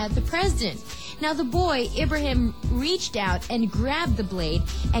lunged at the president. Now the boy, Ibrahim, reached out and grabbed the blade,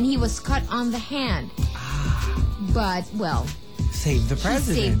 and he was cut on the hand. But, well... Saved the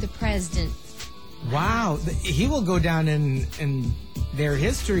president. He saved the president. Wow. He will go down in their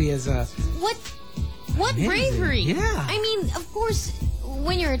history as a... What bravery. Yeah. I mean, of course...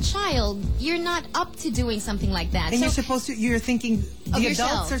 When you're a child, you're not up to doing something like that. And you're thinking the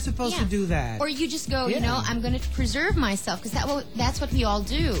adults are supposed to do that. Or you just go, I'm going to preserve myself, because that's what we all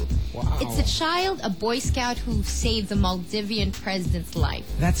do. Wow. It's a child, a Boy Scout who saved the Maldivian president's life.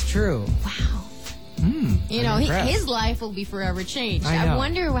 That's true. Wow. His life will be forever changed. I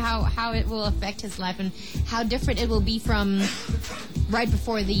wonder how it will affect his life and how different it will be from right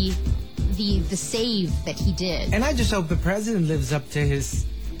before the save that he did. And I just hope the president lives up to his,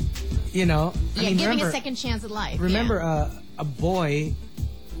 giving a second chance at life. Remember, a boy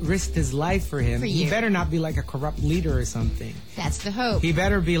risked his life for him. He better not be like a corrupt leader or something. That's the hope. He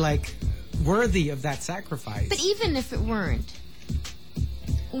better be like worthy of that sacrifice. But even if it weren't,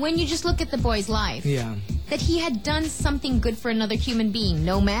 when you just look at the boy's life, that he had done something good for another human being,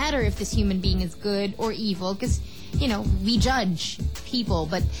 no matter if this human being is good or evil, because we judge people,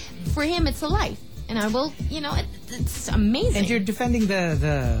 but for him, it's a life. And I will, it's amazing. And you're defending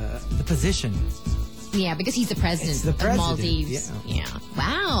the position. Yeah, because he's the president of Maldives. Yeah.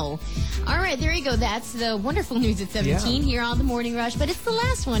 Wow. All right, there you go. That's the wonderful news at 17 here on the Morning Rush. But it's the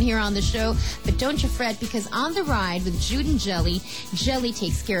last one here on the show. But don't you fret, because on the ride with Jude and Jelly, Jelly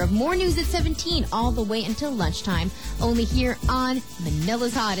takes care of more news at 17 all the way until lunchtime. Only here on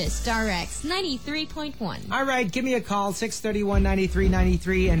Manila's Hottest, RX 93.1. All right, give me a call,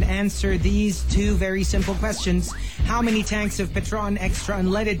 631-9393, and answer these two very simple questions. How many tanks of Petron Extra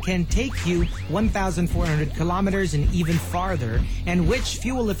Unleaded can take you 1,400 kilometers and even farther? And which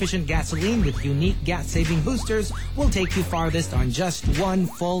fuel-efficient gasoline with unique gas-saving boosters will take you farthest on just one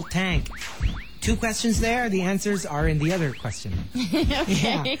full tank? Two questions there. The answers are in the other question.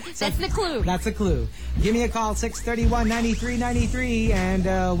 Okay. That's the clue. That's a clue. Give me a call, 631-9393,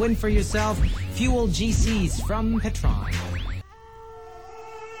 and win for yourself Fuel GCs from Petron.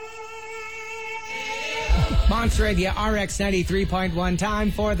 Monster Radio RX 93.1.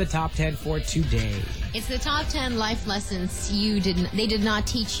 Time for the top 10 for today. It's the top 10 life lessons they did not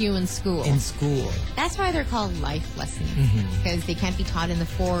teach you in school. That's why they're called life lessons, because they can't be taught in the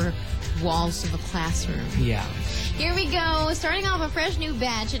four walls of a classroom. Yeah. Here we go. Starting off a fresh new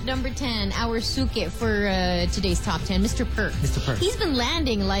batch at number 10, our suke for today's top 10, Mr. Perk. Mr. Perk. He's been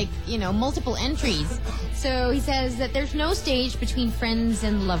landing multiple entries. So he says that there's no stage between friends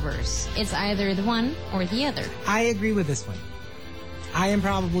and lovers. It's either the one or the other. I agree with this one. I am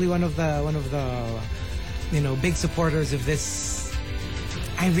probably one of the big supporters of this.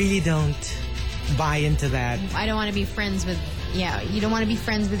 I really don't buy into that. I don't want to be friends with... Yeah, you don't want to be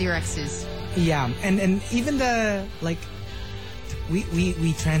friends with your exes. Yeah, and even the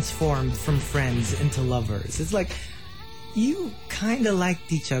we transformed from friends into lovers. It's like you kind of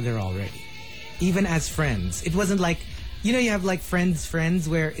liked each other already, even as friends. It wasn't like, you have like friends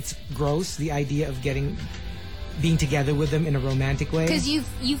where it's gross, the idea of being together with them in a romantic way. Because you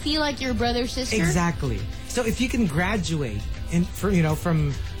feel like you're brother sister. Exactly. So if you can graduate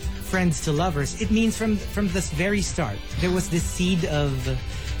from friends to lovers, it means from this very start there was this seed of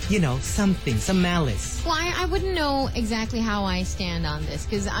some malice. Well, I wouldn't know exactly how I stand on this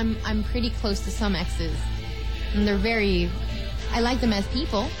because I'm pretty close to some exes, and I like them as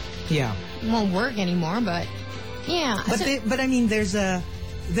people. Yeah. It won't work anymore, but yeah. But I mean, there's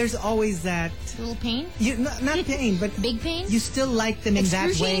always that little pain. Not pain, but big pain. You still like them in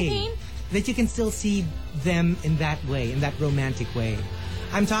that way. Pain? That you can still see them in that way, in that romantic way.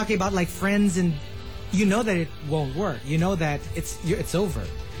 I'm talking about like friends, and you know that it won't work. You know that it's over.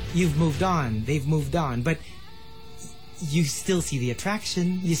 You've moved on. They've moved on, but you still see the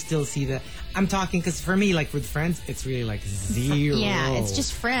attraction. You still see the. I'm talking because for me, like with friends, it's really like zero. Yeah, it's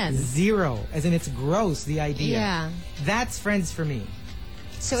just friends. Zero, as in it's gross. The idea. Yeah, that's friends for me.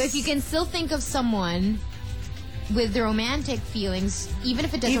 So if you can still think of someone with the romantic feelings, even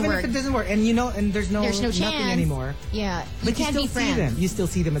if it doesn't work. Even if it doesn't work, and and there's no chance nothing anymore. Yeah, but you can't still be friends. see them. You still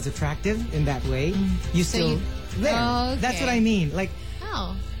see them as attractive in that way. You still there. Oh, okay. That's what I mean. Like,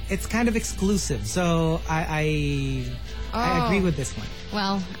 it's kind of exclusive. So I agree with this one.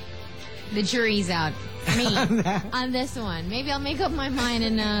 Well, the jury's out. Me on this one. Maybe I'll make up my mind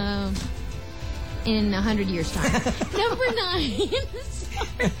in 100 years' time. Number 9.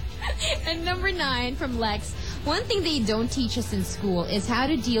 And number 9 from Lex. One thing they don't teach us in school is how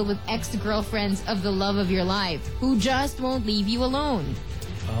to deal with ex-girlfriends of the love of your life who just won't leave you alone.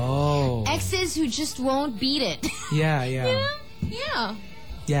 Oh. Exes who just won't beat it. Yeah. Yeah.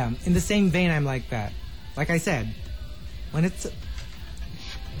 Yeah. In the same vein, I'm like that. Like I said, when it's...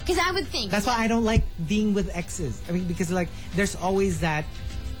 Because I would think... That's why I don't like being with exes. I mean, because like, there's always that...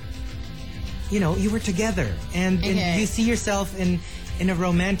 you were together. And you see yourself in a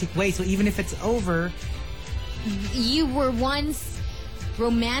romantic way. So even if it's over... You were once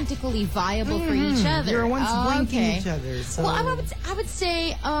romantically viable for each other. You were once blinking each other. So. Well, I would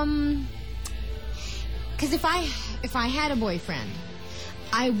say, because if I had a boyfriend,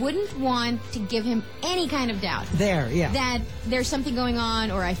 I wouldn't want to give him any kind of doubt. That there's something going on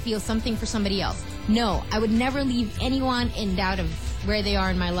or I feel something for somebody else. No, I would never leave anyone in doubt of where they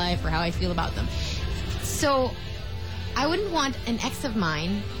are in my life or how I feel about them. So I wouldn't want an ex of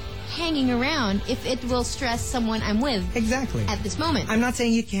mine hanging around if it will stress someone I'm with. Exactly. At this moment. I'm not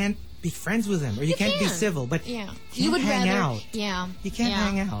saying you can't be friends with them or you can't be civil, but you would hang rather, out. Yeah. You can't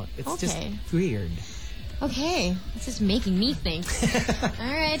hang out. It's just weird. Okay. This is making me think.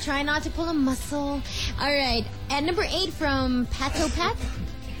 All right. Try not to pull a muscle. All right. And number 8 from Patopat.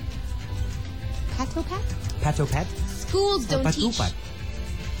 Patopat? Patopat? Schools don't teach.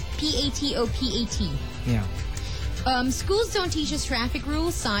 P-A-T-O-P-A-T. Yeah. Schools don't teach us traffic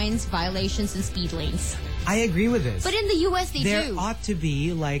rules, signs, violations, and speed lanes. I agree with this. But in the U.S. they do. There ought to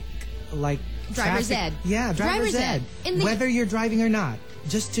be like driver's ed. Yeah, driver's ed. Whether you're driving or not,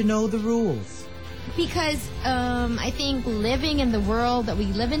 just to know the rules. Because I think living in the world that we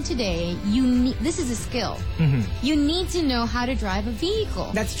live in today, this is a skill. Mm-hmm. You need to know how to drive a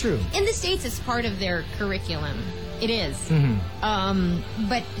vehicle. That's true. In the States, it's part of their curriculum. It is. Mm-hmm.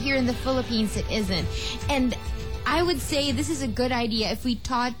 But here in the Philippines, it isn't. And I would say this is a good idea if we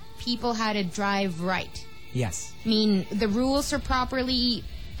taught people how to drive right. Yes. I mean, the rules are properly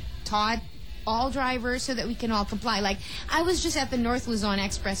taught all drivers so that we can all comply. Like, I was just at the North Luzon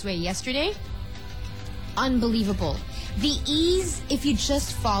Expressway yesterday. Unbelievable. The ease if you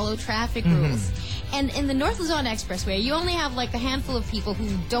just follow traffic rules. And in the North Luzon Expressway, you only have like a handful of people who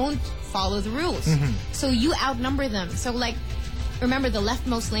don't follow the rules. So you outnumber them. So like, remember, the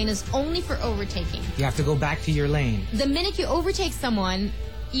leftmost lane is only for overtaking. You have to go back to your lane. The minute you overtake someone,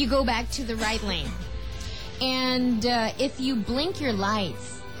 you go back to the right lane. And if you blink your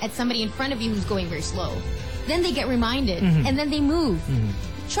lights at somebody in front of you who's going very slow, then they get reminded, and then they move.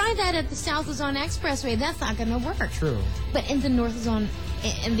 Try that at the South Luzon Expressway. That's not going to work. True. But in the North Luzon,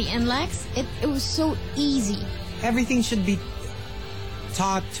 in the NLEX, it was so easy. Everything should be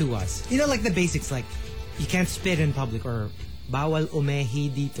taught to us. You know, like the basics, like you can't spit in public or bawal umehi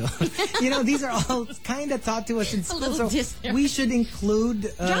dito. You know, these are all kind of taught to us in school. So we should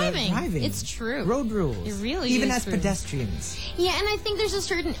include driving. It's true. Road rules. It really even is as true. Pedestrians. Yeah, and I think there's a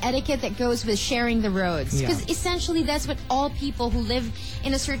certain etiquette that goes with sharing the roads. Because essentially that's what all people who live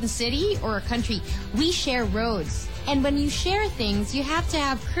in a certain city or a country, we share roads. And when you share things, you have to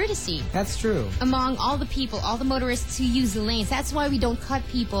have courtesy That's true. among all the people, all the motorists who use the lanes. That's why we don't cut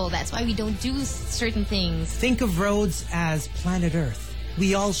people. That's why we don't do certain things. Think of roads as planet Earth.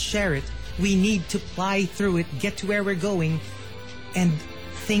 We all share it. We need to ply through it, get to where we're going, and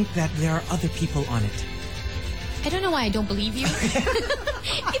think that there are other people on it. I don't know why I don't believe you.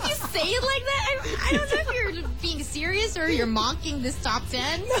 If you say it like that, I don't know if you're being serious or you're mocking this top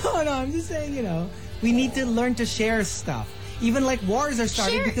 10. No, I'm just saying, we need to learn to share stuff. Even like wars are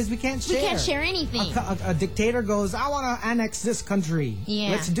starting Share. because we can't share. We can't share anything. A dictator goes, I want to annex this country. Yeah.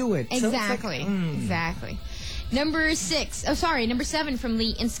 Let's do it. So it's like, Exactly. Exactly. Number 7 from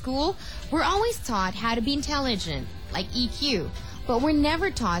Lee. In school, we're always taught how to be intelligent, like EQ, but we're never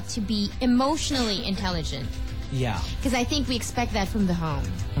taught to be emotionally intelligent. Yeah. Because I think we expect that from the home.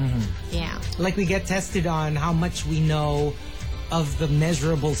 Yeah. Like we get tested on how much we know of the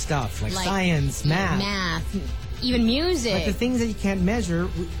measurable stuff, like science, math. Even music. Like the things that you can't measure,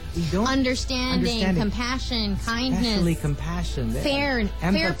 we don't Understanding, compassion, kindness. Especially compassion. Fair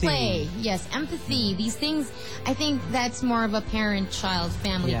Empathy. play. Yes, empathy. These things, I think that's more of a parent-child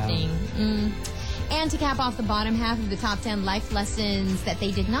family thing. And to cap off the bottom half of the top 10 life lessons that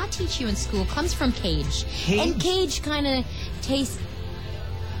they did not teach you in school comes from Cage. And Cage kind of tastes,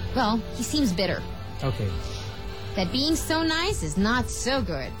 well, he seems bitter. Okay. That being so nice is not so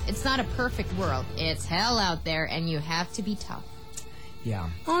good. It's not a perfect world. It's hell out there, and you have to be tough. Yeah.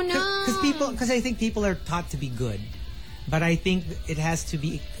 Oh, no. Because I think people are taught to be good. But I think it has to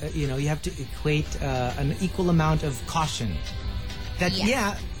be, you have to equate an equal amount of caution. That,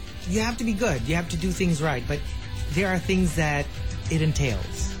 you have to be good. You have to do things right. But there are things that it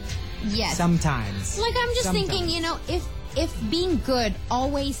entails. Yes. Sometimes. Like, I'm just thinking, if being good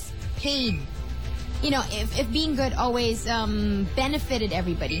always paid, if being good always benefited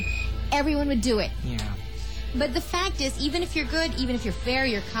everybody, everyone would do it. Yeah. But the fact is, even if you're good, even if you're fair,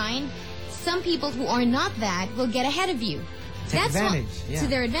 you're kind, some people who are not that will get ahead of you. That's advantage, to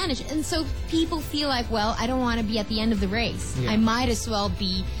their advantage. And so people feel like, well, I don't want to be at the end of the race. Yeah. I might as well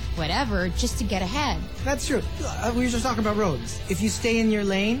be whatever just to get ahead. That's true. We were just talking about roads. If you stay in your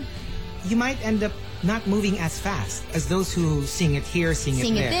lane, you might end up not moving as fast as those who sing it here, sing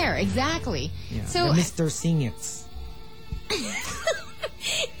it there. Exactly. Yeah. So the Mr. Sing-Its.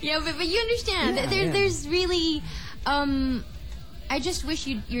 Yeah, but you understand. There's really, I just wish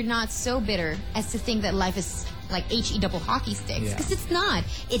you're not so bitter as to think that life is like HE double hockey sticks, because it's not.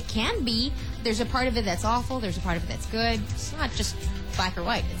 It can be. There's a part of it that's awful. There's a part of it that's good. It's not just black or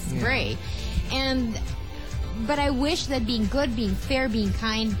white. It's gray. But I wish that being good, being fair, being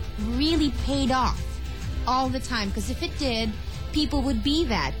kind really paid off all the time, because if it did, people would be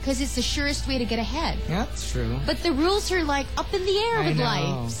that, because it's the surest way to get ahead. Yeah, that's true. But the rules are like up in the air with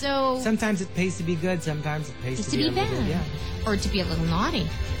life. So sometimes it pays to be good, sometimes it pays to be bad. Or to be a little naughty.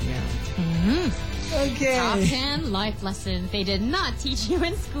 Yeah. Okay. Top 10 life lessons they did not teach you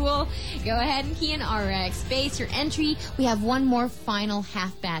in school. Go ahead and key in RX. Space your entry. We have one more final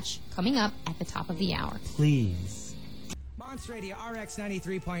half batch coming up at the top of the hour. Please. Monster Radio RX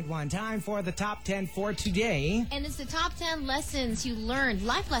 93.1. Time for the top 10 for today. And it's the top 10 lessons you learned,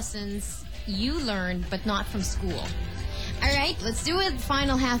 life lessons you learned, but not from school. All right, let's do it.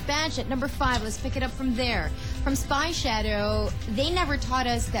 Final half batch at number 5. Let's pick it up from there. From Spy Shadow, they never taught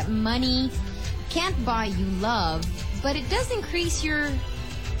us that money can't buy you love, but it does increase your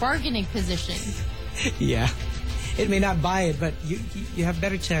bargaining position. Yeah. It may not buy it, but you have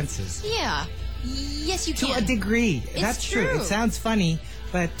better chances. Yeah. Yes, you can. To a degree. That's true. It sounds funny,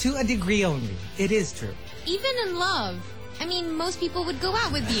 but to a degree only. It is true. Even in love, I mean, most people would go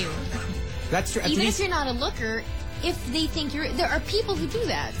out with you. That's true. Even if you're not a looker, if they think you're... There are people who do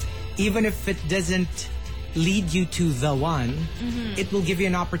that. Even if it doesn't lead you to the one, it will give you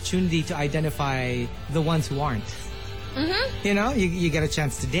an opportunity to identify the ones who aren't. You know, you get a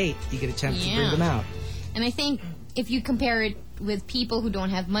chance to date. You get a chance to bring them out. And I think if you compare it with people who don't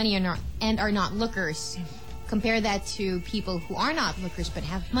have money and are not lookers, compare that to people who are not lookers but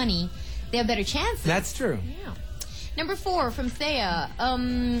have money, they have better chances. That's true. Yeah. Number 4 from Thea.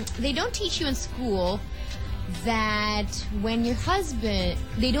 They don't teach you in school that when your husband...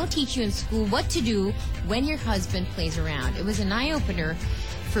 They don't teach you in school what to do when your husband plays around. It was an eye-opener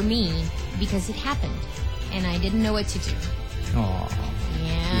for me because it happened, and I didn't know what to do. Aww.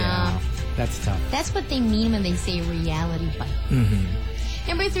 Yeah. That's tough. That's what they mean when they say reality bite.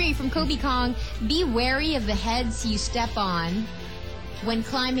 Number 3 from Kobe Kong. Be wary of the heads you step on when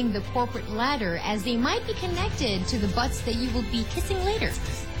climbing the corporate ladder, as they might be connected to the butts that you will be kissing later.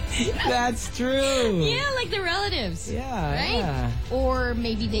 That's true. Yeah, like the relatives. Yeah, right? yeah. Or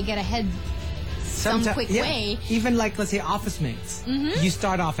maybe they get a head some quick way. Even like, let's say, office mates. You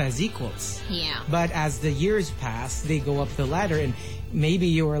start off as equals. Yeah. But as the years pass, they go up the ladder, and maybe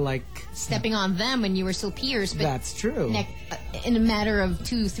you were like... stepping on them when you were still peers. But that's true. In a matter of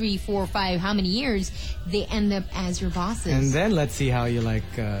 2, 3, 4, 5, how many years, they end up as your bosses. And then let's see how you like...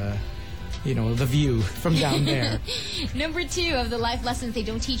 the view from down there. Number 2 of the life lessons they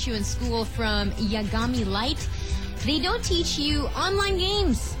don't teach you in school from Yagami Light. They don't teach you online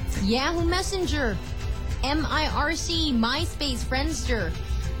games. Yahoo Messenger, MIRC, MySpace, Friendster.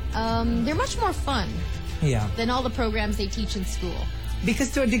 They're much more fun than all the programs they teach in school.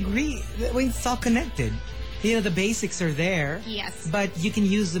 Because to a degree, it's all connected. The basics are there. Yes. But you can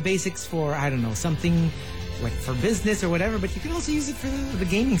use the basics for, I don't know, something like for business or whatever, but you can also use it for the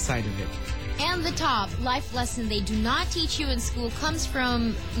gaming side of it. And the top life lesson they do not teach you in school comes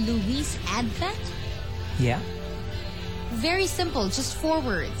from Luis Advent. Yeah. Very simple, just 4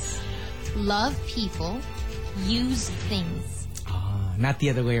 words. Love people, use things. Not the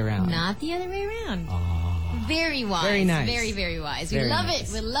other way around. Not the other way around. Very wise. Very nice. Very, very wise. Very we love nice.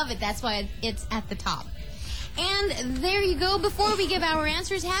 it. We love it. That's why it's at the top. And there you go. Before we give our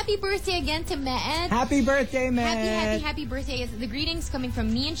answers, happy birthday again to Maed. Happy birthday, Maed. Happy birthday. The greetings coming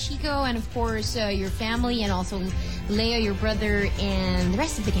from me and Chico, and of course your family, and also Leo, your brother, and the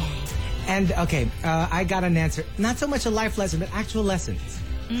rest of the gang. And, okay, I got an answer. Not so much a life lesson, but actual lessons.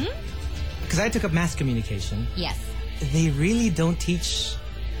 Because I took up mass communication. Yes. They really don't teach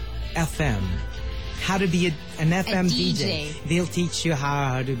FM. How to be an FM DJ. They'll teach you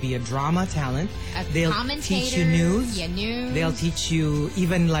how to be a drama talent. They'll teach you news. Yeah, news. They'll teach you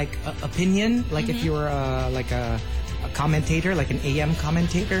even like opinion. Like if you're like a commentator, like an AM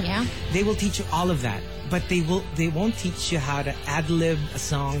commentator. Yeah. They will teach you all of that. But they won't teach you how to ad-lib a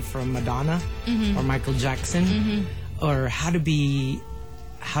song from Madonna or Michael Jackson or how to be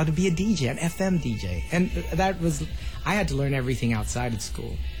a DJ, an FM DJ. And I had to learn everything outside of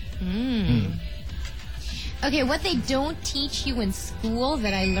school. Okay, what they don't teach you in school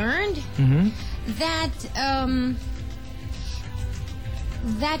that I learned,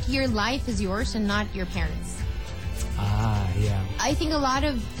 that your life is yours and not your parents. Yeah. I think a lot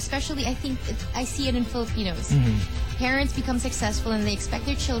of, especially I see it in Filipinos. Parents become successful and they expect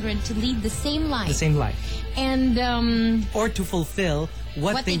their children to lead the same life. The same life. And or to fulfill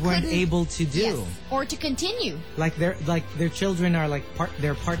what they weren't able to do. Yes, or to continue. Like their children are like part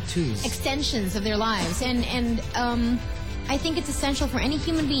twos. Extensions of their lives. And I think it's essential for any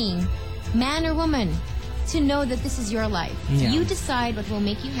human being, man or woman, to know that this is your life. Yeah. You decide what will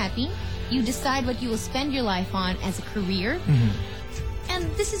make you happy. You decide what you will spend your life on as a career.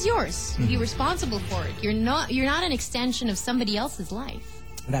 And this is yours. Be responsible for it. You're not an extension of somebody else's life.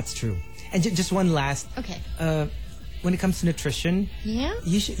 That's true. And just one last. Okay. When it comes to nutrition,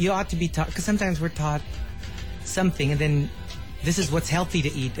 you ought to be taught, because sometimes we're taught something and then this is what's healthy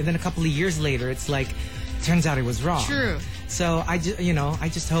to eat, and then a couple of years later it's like, turns out it was wrong. True. So I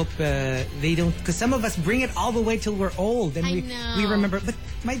just hope they don't, because some of us bring it all the way till we're old and we remember, but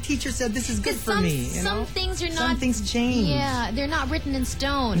my teacher said this is good for me. Some things are not. Some things change. Yeah, they're not written in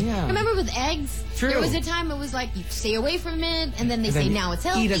stone. Yeah. Remember with eggs? True. There was a time it was like, you stay away from it, and then they say now it's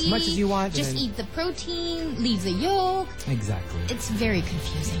healthy. Eat as much as you want. Just eat the protein, leave the yolk. Exactly. It's very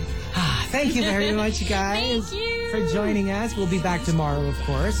confusing. Thank you very much, guys. Thank you. For joining us. We'll be back tomorrow, of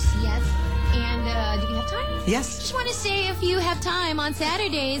course. Yes. And do we have time? Yes. Just want to say, if you have time, on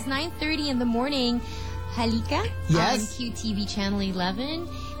Saturdays, 9:30 in the morning, Halika Yes. on QTV Channel 11.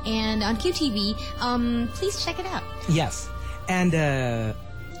 And on QTV, please check it out. Yes. And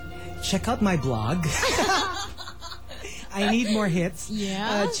check out my blog. I need more hits.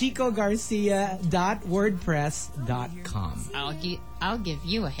 Yeah. ChicoGarcia.wordpress.com. I'll give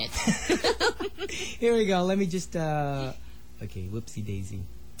you a hit. Here we go. Let me just okay, whoopsie daisy.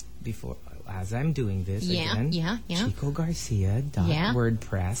 Before, as I'm doing this again,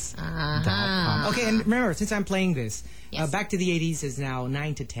 ChicoGarcia.wordpress.com. Okay, and remember, since I'm playing this, Yes. Back to the 80s is now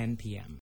 9 to 10 p.m.